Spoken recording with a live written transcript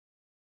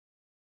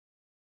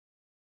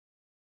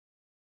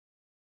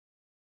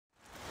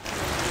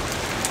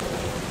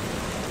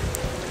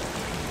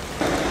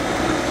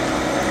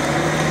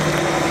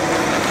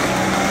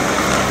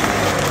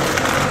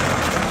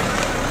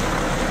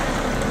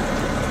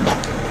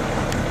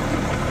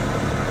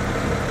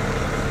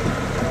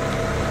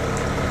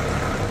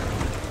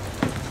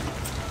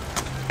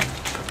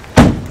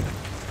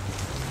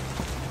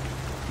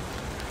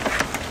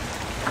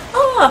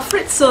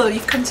Russell,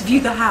 you've come to view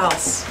the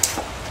house.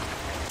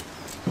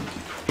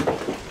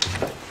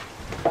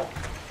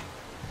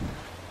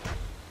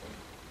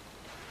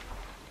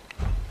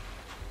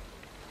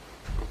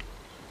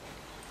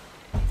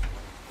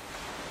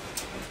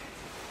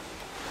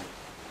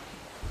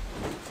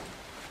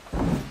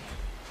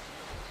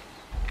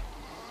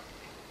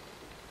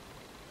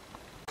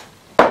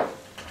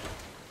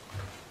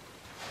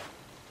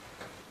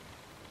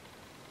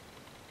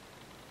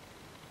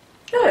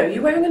 Oh,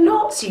 you're wearing a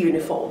Nazi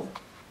uniform.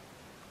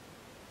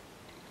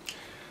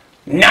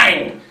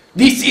 Nein!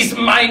 This is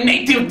my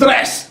native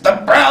dress, the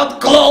proud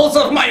clothes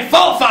of my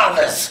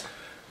forefathers!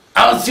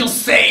 As you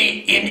say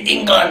in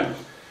England,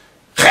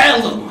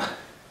 Heirloom.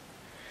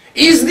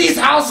 Is this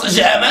house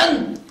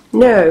German?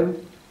 No.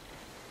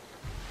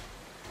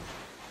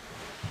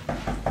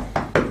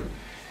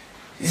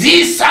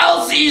 This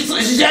house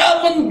is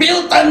German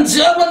built and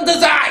German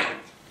design.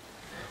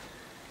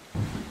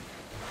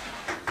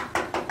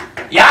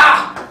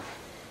 Yeah,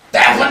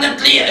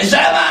 definitely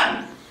German.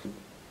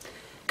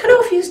 Can I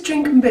offer you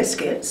drink and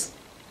biscuits?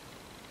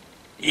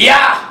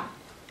 Yeah,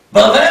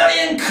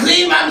 Bavarian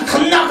cream and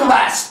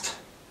knockwurst.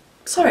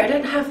 Sorry, I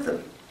don't have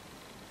them.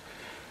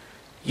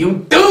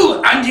 You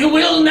do, and you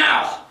will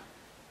now.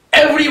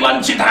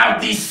 Everyone should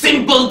have these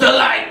simple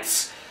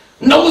delights.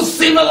 No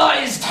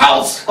civilized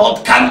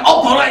household can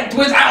operate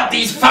without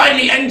these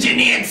finely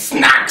engineered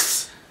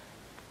snacks.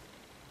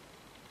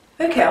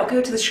 Okay, I'll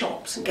go to the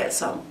shops and get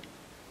some.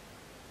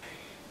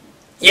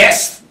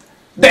 Yes,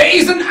 there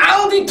is an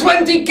Aldi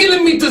 20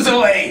 kilometers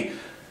away.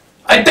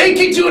 I take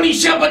it you only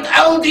shop at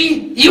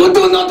Aldi. You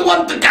do not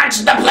want to catch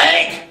the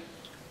plague.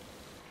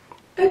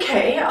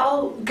 Okay,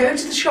 I'll go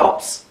to the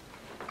shops.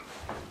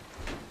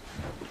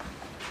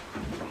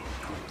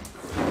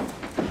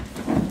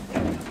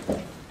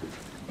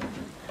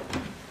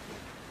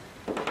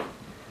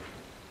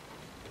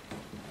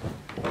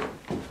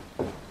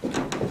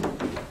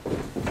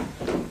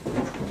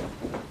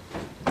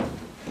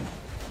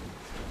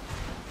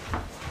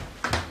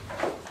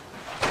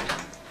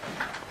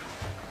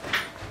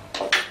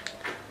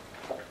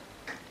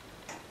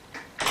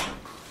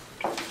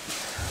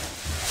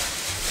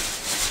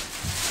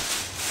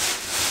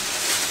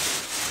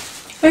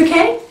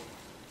 Okay?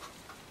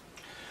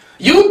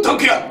 You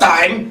took your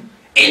time.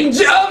 In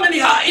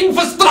Germany, our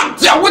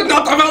infrastructure would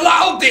not have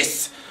allowed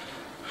this.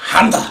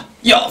 And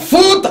your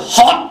food,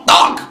 hot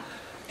dog,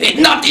 it's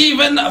not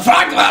even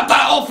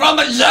Frankfurter or from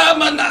a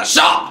German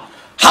shop.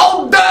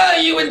 How dare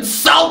you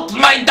insult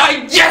my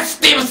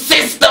digestive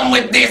system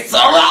with this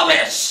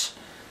rubbish?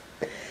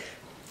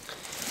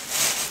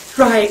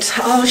 Right,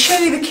 I'll show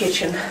you the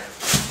kitchen.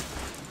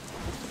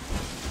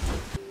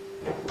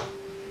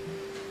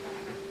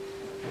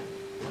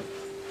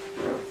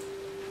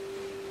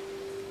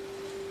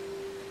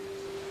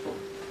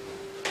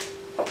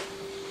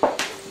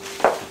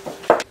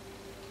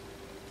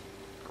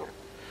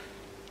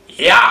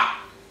 Yeah,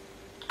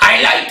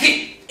 I like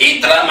it.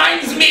 It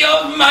reminds me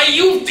of my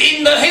youth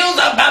in the hills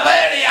of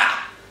Bavaria.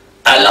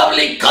 A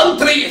lovely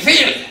country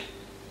feel.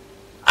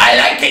 I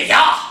like it,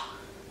 yeah.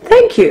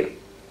 Thank you.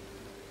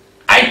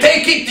 I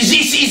take it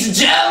this is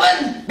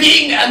German,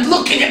 being and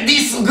looking at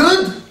this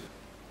good?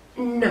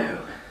 No.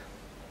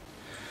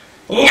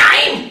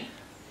 Nein!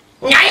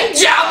 Nein,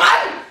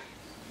 German!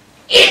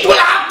 It will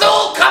have to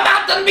all come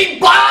out and be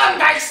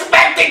burned! I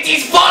expect it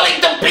is falling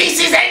to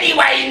pieces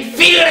anyway,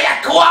 inferior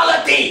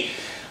quality!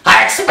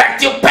 I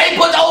expect you papered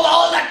over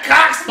all the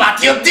cracks,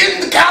 but you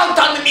didn't count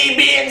on me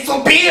being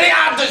superior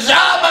to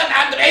German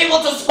and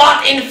able to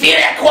spot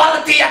inferior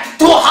quality at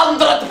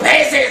 200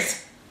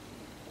 paces!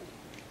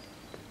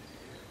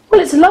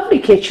 Well, it's a lovely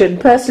kitchen,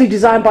 personally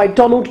designed by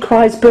Donald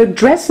Kreisberg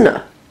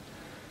Dresner.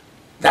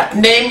 That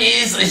name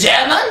is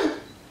German?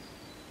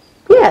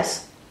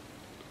 Yes.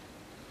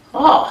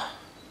 Oh.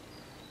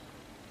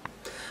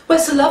 Well,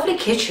 it's a lovely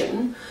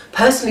kitchen,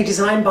 personally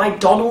designed by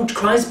Donald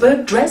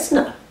Kreisberg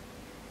Dresner.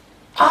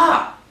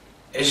 Ah,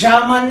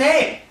 German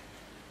name.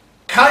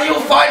 Can you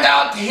find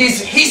out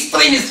his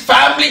history, his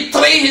family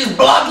tree, his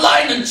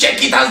bloodline, and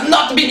check it has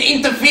not been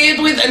interfered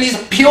with and is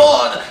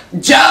pure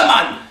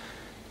German?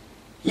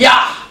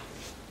 Yeah.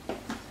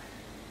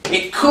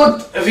 It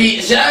could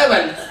be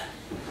German.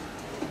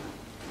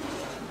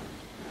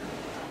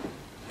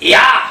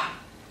 Yeah.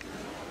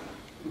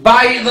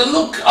 By the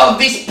look of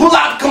this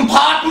pull-out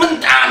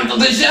compartment and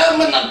the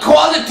German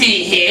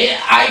quality here,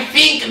 I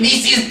think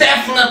this is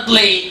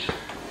definitely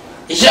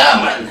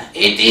German.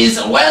 It is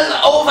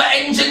well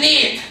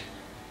over-engineered.